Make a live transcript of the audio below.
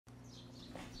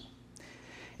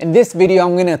In this video,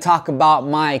 I'm gonna talk about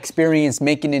my experience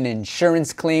making an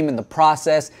insurance claim in the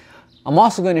process. I'm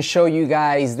also gonna show you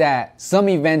guys that some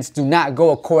events do not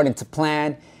go according to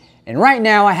plan. And right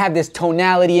now I have this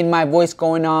tonality in my voice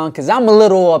going on because I'm a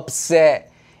little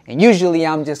upset. And usually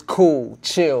I'm just cool,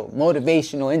 chill,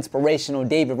 motivational, inspirational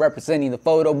David representing the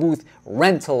photo booth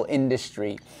rental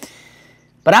industry.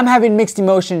 But I'm having mixed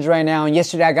emotions right now. And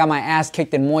yesterday I got my ass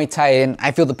kicked in Muay Thai and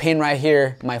I feel the pain right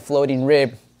here, my floating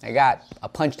rib. I got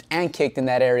punched and kicked in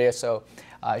that area. So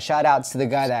shout outs to the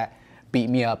guy that beat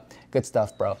me up. Good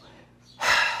stuff, bro. All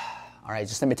right,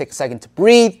 just let me take a second to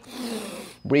breathe.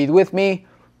 Breathe with me.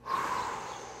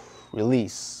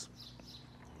 Release.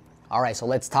 All right, so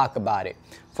let's talk about it.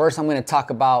 First, I'm gonna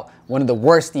talk about one of the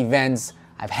worst events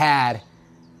I've had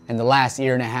in the last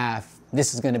year and a half.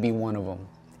 This is gonna be one of them.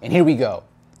 And here we go.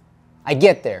 I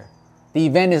get there. The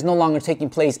event is no longer taking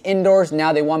place indoors.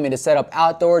 Now they want me to set up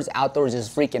outdoors. Outdoors is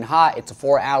freaking hot. It's a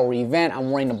 4-hour event.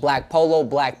 I'm wearing a black polo,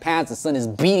 black pants. The sun is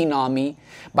beating on me.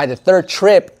 By the third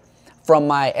trip from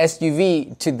my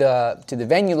SUV to the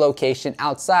venue location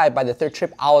outside, by the third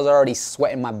trip, I was already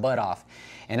sweating my butt off.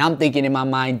 And I'm thinking in my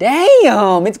mind,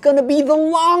 damn, it's gonna be the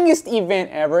longest event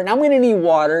ever and I'm gonna need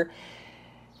water.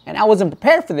 And I wasn't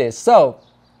prepared for this. So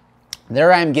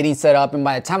there I am getting set up, and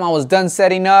by the time I was done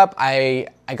setting up, I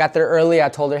got there early. I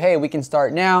told her, hey, we can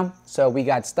start now. So we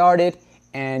got started,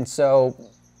 and so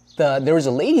there was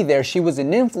a lady there. She was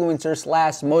an influencer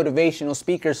slash motivational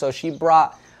speaker, so she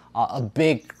brought a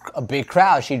big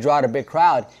crowd. She brought a big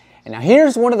crowd. And now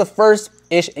here's one of the first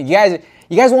issues. You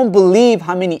guys won't believe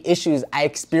how many issues I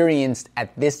experienced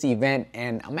at this event,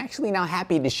 and I'm actually now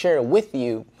happy to share it with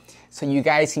you so you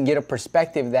guys can get a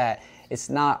perspective that it's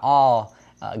not all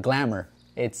glamour.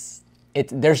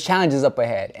 There's challenges up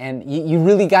ahead, and you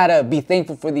really gotta be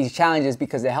thankful for these challenges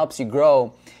because it helps you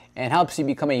grow and helps you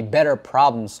become a better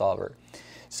problem solver.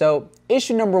 So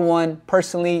issue number one,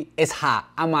 personally, it's hot.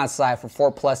 I'm outside for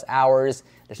 4+ hours.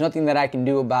 There's nothing that I can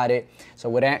do about it. So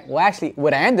what I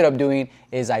ended up doing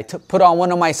is I put on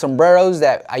one of my sombreros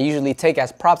that I usually take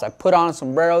as props. I put on a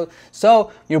sombrero.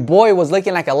 So your boy was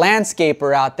looking like a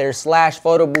landscaper out there slash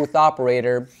photo booth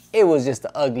operator. It was just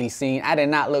an ugly scene. I did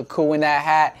not look cool in that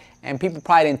hat, and people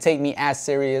probably didn't take me as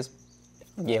serious.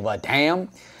 Give a damn.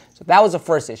 So that was the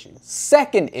first issue.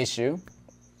 Second issue,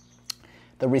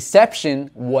 the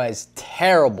reception was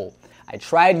terrible. I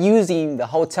tried using the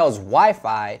hotel's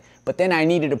Wi-Fi, but then I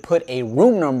needed to put a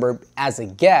room number as a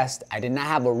guest. I did not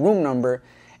have a room number,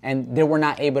 and they were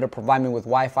not able to provide me with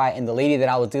Wi-Fi, and the lady that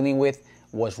I was dealing with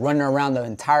was running around the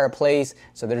entire place,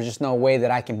 so there's just no way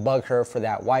that I can bug her for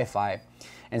that Wi-Fi.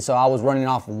 And so I was running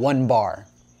off one bar.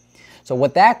 So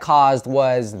what that caused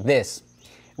was this.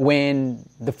 When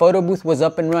the photo booth was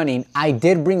up and running, I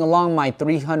did bring along my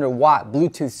 300-watt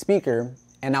Bluetooth speaker,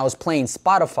 and I was playing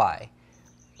Spotify.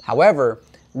 However,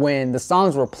 when the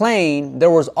songs were playing, there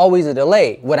was always a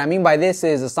delay. What I mean by this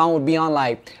is the song would be on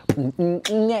like,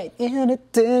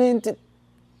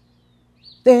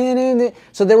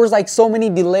 so there was like so many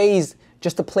delays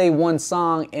just to play one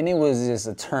song, and it was just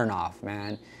a turn off,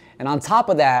 man. And on top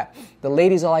of that, the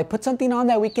ladies are like, put something on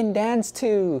that we can dance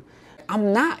to.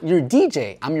 I'm not your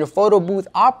DJ, I'm your photo booth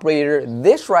operator.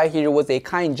 This right here was a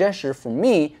kind gesture from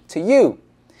me to you.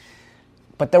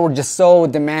 But they were just so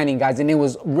demanding, guys, and it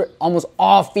was almost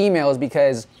all females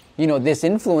because, you know, this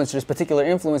particular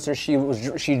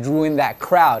influencer, she drew in that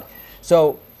crowd.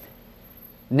 So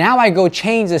now I go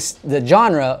change the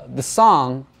genre, the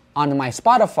song, onto my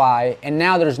Spotify, and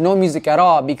now there's no music at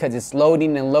all because it's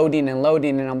loading and loading and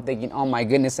loading, and I'm thinking, oh my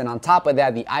goodness. And on top of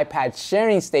that, the iPad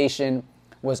sharing station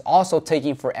was also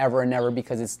taking forever and ever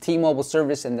because it's T-Mobile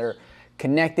service and they're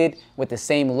connected with the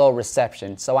same low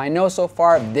reception. So I know so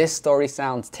far this story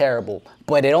sounds terrible,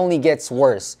 but it only gets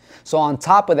worse. So on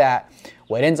top of that,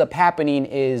 what ends up happening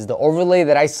is the overlay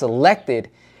that I selected,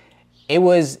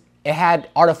 it had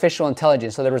artificial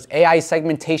intelligence. So there was AI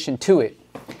segmentation to it.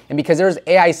 And because there's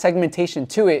AI segmentation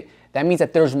to it, that means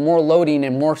that there's more loading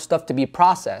and more stuff to be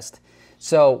processed.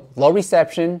 So low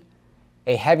reception,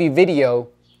 a heavy video.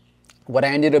 What I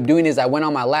ended up doing is I went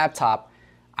on my laptop,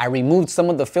 I removed some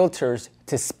of the filters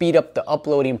to speed up the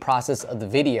uploading process of the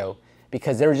video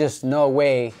because there's just no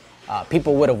way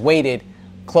people would have waited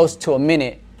close to a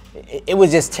minute. It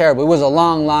was just terrible. It was a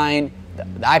long line. The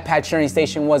iPad sharing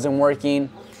station wasn't working.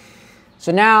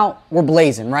 So now we're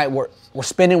blazing, right? We're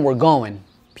spinning, we're going.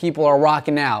 People are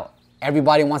rocking out.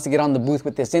 Everybody wants to get on the booth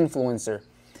with this influencer.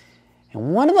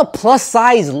 And one of the plus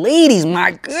size ladies,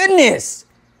 my goodness,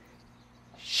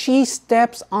 she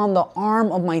steps on the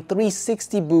arm of my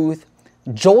 360 booth,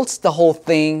 jolts the whole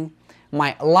thing.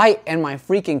 My light and my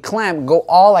freaking clamp go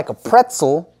all like a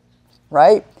pretzel,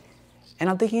 right? And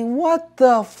I'm thinking, what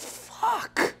the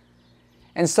fuck?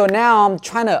 And so now I'm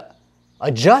trying to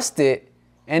adjust it,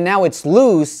 and now it's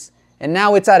loose, and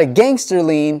now it's out of gangster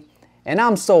lean, and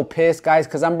I'm so pissed, guys,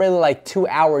 because I'm really like 2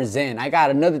 hours in. I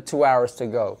got another 2 hours to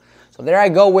go. So there I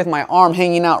go with my arm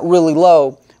hanging out really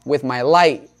low, with my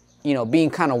light, you know,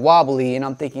 being kind of wobbly, and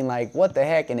I'm thinking like, what the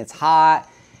heck? And it's hot,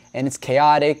 and it's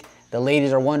chaotic. The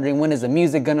ladies are wondering, when is the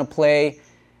music gonna play?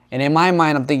 And in my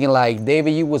mind, I'm thinking like,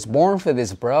 David, you was born for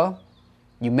this, bro.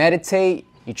 You meditate,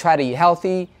 you try to eat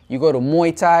healthy, you go to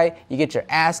Muay Thai, you get your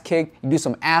ass kicked, you do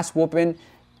some ass whooping,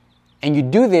 and you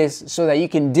do this so that you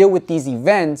can deal with these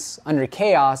events under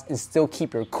chaos and still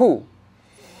keep your cool.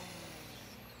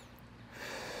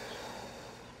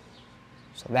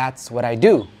 So that's what I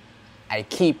do. I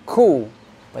keep cool,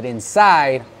 but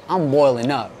inside, I'm boiling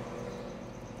up.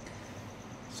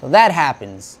 So that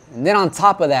happens. And then on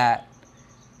top of that,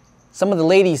 some of the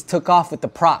ladies took off with the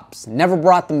props, never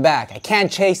brought them back. I can't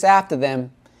chase after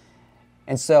them.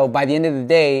 And so by the end of the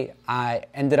day, I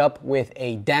ended up with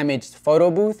a damaged photo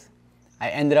booth. I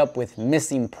ended up with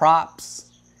missing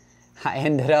props. I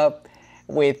ended up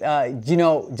with, you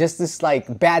know, just this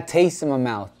like bad taste in my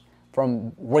mouth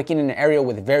from working in an area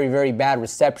with very, very bad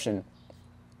reception.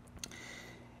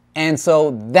 And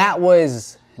so that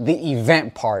was the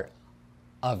event part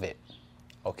of it.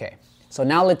 Okay. So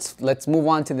now let's move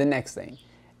on to the next thing.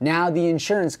 Now the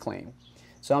insurance claim.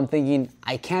 So I'm thinking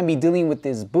I can't be dealing with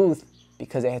this booth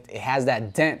because it has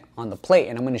that dent on the plate.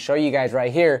 And I'm going to show you guys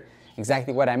right here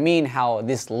exactly what I mean, how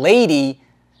this lady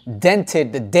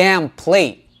dented the damn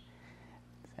plate,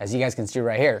 as you guys can see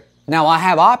right here. Now I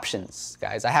have options,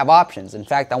 guys. I have options. In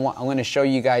fact, I'm going to show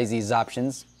you guys these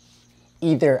options.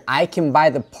 Either I can buy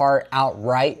the part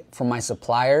outright from my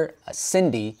supplier,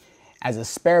 Cindy, as a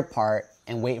spare part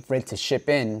and wait for it to ship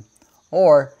in,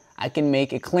 or I can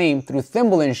make a claim through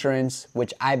Thimble Insurance,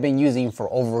 which I've been using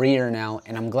for over a year now,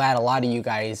 and I'm glad a lot of you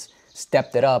guys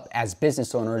stepped it up as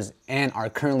business owners and are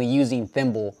currently using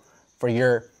Thimble for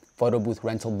your photo booth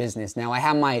rental business. Now I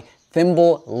have my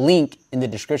Thimble link in the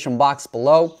description box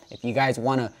below. If you guys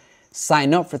want to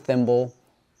sign up for Thimble,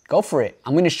 go for it.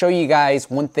 I'm going to show you guys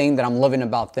one thing that I'm loving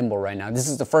about Thimble right now. This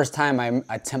is the first time I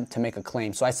attempt to make a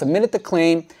claim. So I submitted the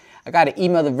claim. I got an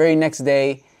email the very next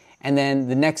day, and then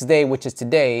the next day, which is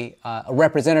today, a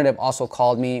representative also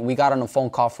called me. We got on a phone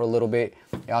call for a little bit.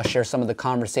 I'll share some of the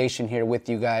conversation here with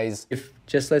you guys. If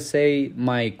just let's say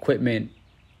my equipment,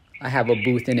 I have a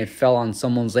booth and it fell on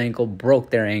someone's ankle,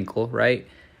 broke their ankle, right?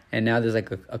 And now there's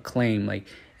like a claim. Like,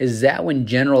 is that when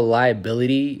general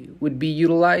liability would be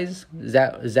utilized? Is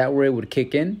that where it would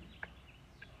kick in?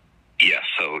 Yeah.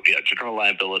 So yeah, general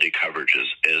liability coverage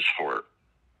is for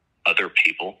other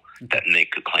people that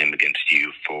make a claim against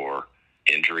you for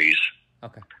injuries,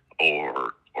 okay,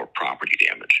 or property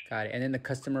damage. Got it. And then the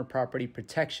customer property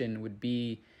protection would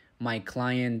be my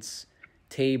client's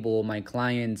table, my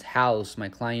client's house, my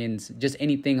client's just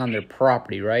anything on their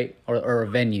property, right? Or a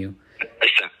venue.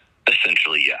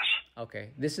 Essentially, yes. Okay.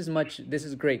 This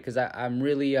is great because I'm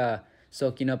really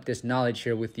soaking up this knowledge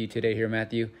here with you today here,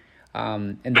 Matthew.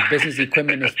 And the business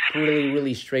equipment is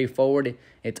really straightforward.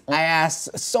 I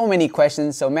asked so many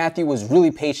questions, so Matthew was really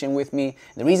patient with me.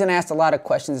 The reason I asked a lot of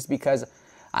questions is because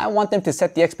I want them to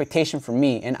set the expectation for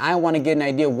me, and I want to get an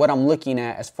idea of what I'm looking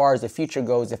at as far as the future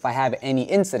goes if I have any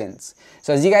incidents.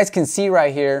 So as you guys can see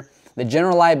right here, the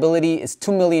general liability is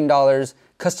 $2 million,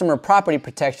 customer property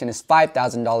protection is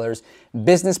 $5,000,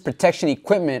 business protection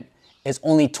equipment is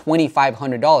only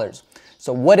 $2,500.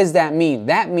 So what does that mean?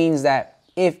 That means that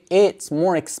if it's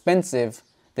more expensive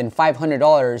than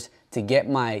 $500 to get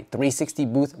my 360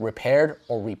 booth repaired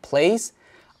or replaced,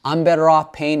 I'm better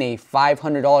off paying a $500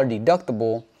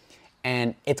 deductible,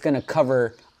 and it's gonna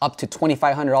cover up to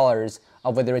 $2,500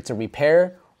 of whether it's a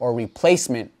repair or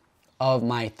replacement of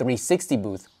my 360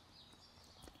 booth.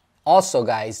 Also,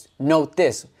 guys, note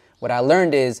this. What I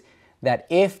learned is that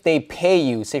if they pay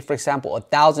you, say for example,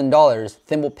 $1,000,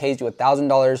 Thimble pays you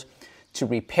 $1,000 to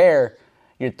repair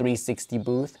your 360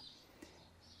 booth,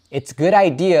 it's a good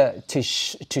idea to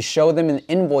show them an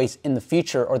invoice in the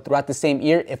future or throughout the same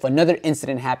year if another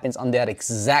incident happens on that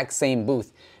exact same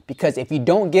booth. Because if you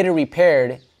don't get it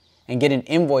repaired and get an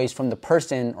invoice from the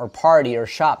person or party or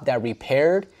shop that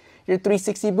repaired your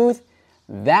 360 booth,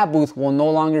 that booth will no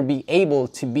longer be able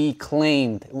to be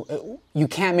claimed. You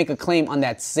can't make a claim on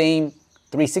that same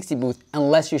 360 booth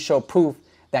unless you show proof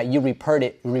that you repaired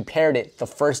it the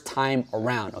first time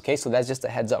around, okay? So that's just a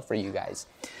heads up for you guys.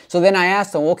 So then I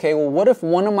asked them, okay, well, what if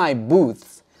one of my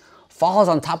booths falls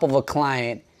on top of a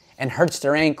client and hurts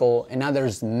their ankle, and now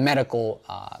there's medical,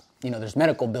 there's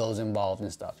medical bills involved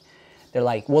and stuff. They're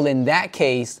like, well, in that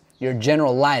case, your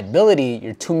general liability,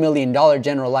 your $2 million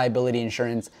general liability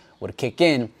insurance would kick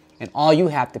in, and all you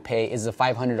have to pay is a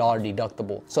 $500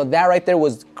 deductible. So that right there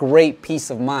was great peace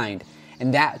of mind.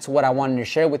 And that's what I wanted to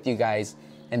share with you guys.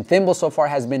 And Thimble so far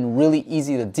has been really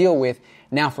easy to deal with.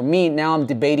 Now for me, now I'm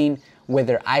debating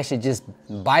whether I should just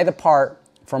buy the part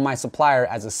from my supplier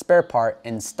as a spare part,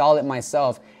 install it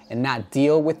myself, and not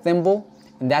deal with Thimble.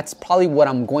 And that's probably what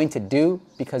I'm going to do,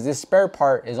 because this spare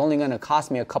part is only gonna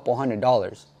cost me a couple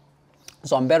 $100s.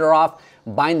 So I'm better off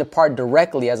buying the part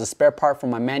directly as a spare part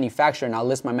from my manufacturer, and I'll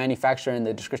list my manufacturer in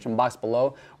the description box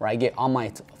below, where I get all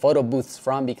my photo booths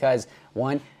from, because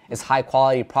one, it's high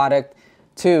quality product,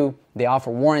 two, they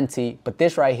offer warranty, but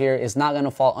this right here is not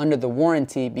gonna fall under the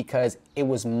warranty because it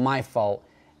was my fault.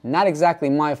 Not exactly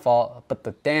my fault, but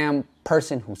the damn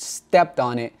person who stepped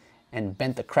on it and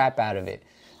bent the crap out of it.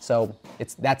 So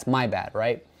that's my bad,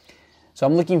 right? So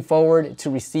I'm looking forward to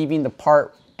receiving the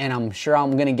part, and I'm sure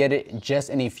I'm gonna get it just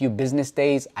in a few business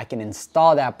days. I can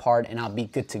install that part and I'll be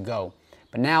good to go.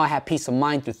 But now I have peace of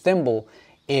mind through Thimble.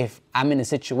 If I'm in a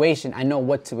situation, I know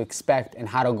what to expect and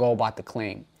how to go about the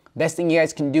claim. Best thing you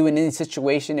guys can do in any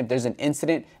situation, if there's an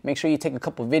incident, make sure you take a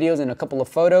couple videos and a couple of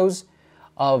photos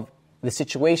of the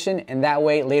situation, and that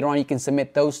way later on you can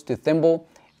submit those to Thimble,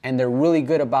 and they're really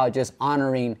good about just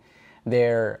honoring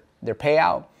their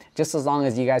payout, just as long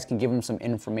as you guys can give them some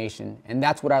information. And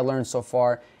that's what I learned so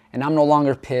far, and I'm no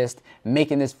longer pissed.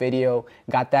 Making this video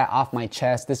got that off my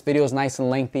chest. This video is nice and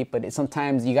lengthy, but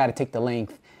sometimes you got to take the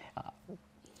length.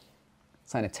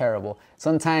 It's kind of terrible.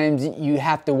 Sometimes you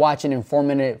have to watch an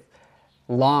informative,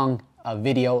 long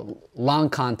video, long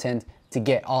content to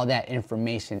get all that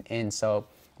information in. So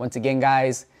once again,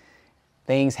 guys,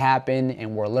 things happen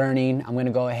and we're learning. I'm gonna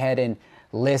go ahead and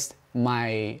list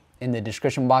in the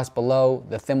description box below,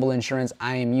 the Thimble insurance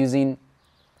I am using.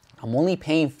 I'm only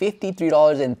paying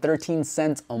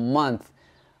 $53.13 a month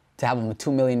to have a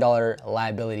 $2 million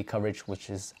liability coverage, which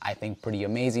is, I think, pretty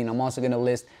amazing. I'm also gonna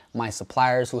list my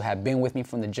suppliers who have been with me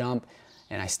from the jump,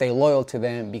 and I stay loyal to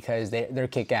them because they're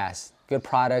kick-ass. Good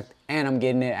product, and I'm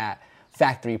getting it at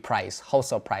factory price,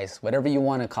 wholesale price, whatever you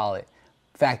wanna call it.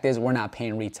 Fact is, we're not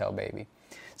paying retail, baby.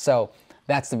 So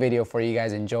that's the video for you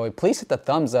guys. Enjoy. Please hit the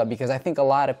thumbs up, because I think a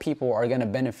lot of people are gonna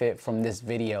benefit from this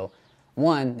video.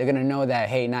 One, they're gonna know that,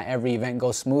 hey, not every event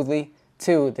goes smoothly.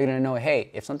 Two, they're gonna know, hey,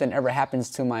 if something ever happens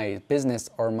to my business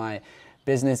or my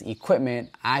business equipment,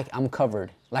 I'm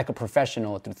covered like a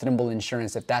professional through Thimble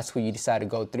Insurance, if that's who you decide to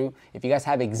go through. If you guys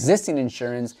have existing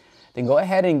insurance, then go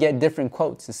ahead and get different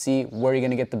quotes to see where you're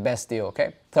gonna get the best deal,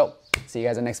 okay? So, see you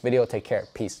guys in the next video. Take care.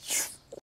 Peace.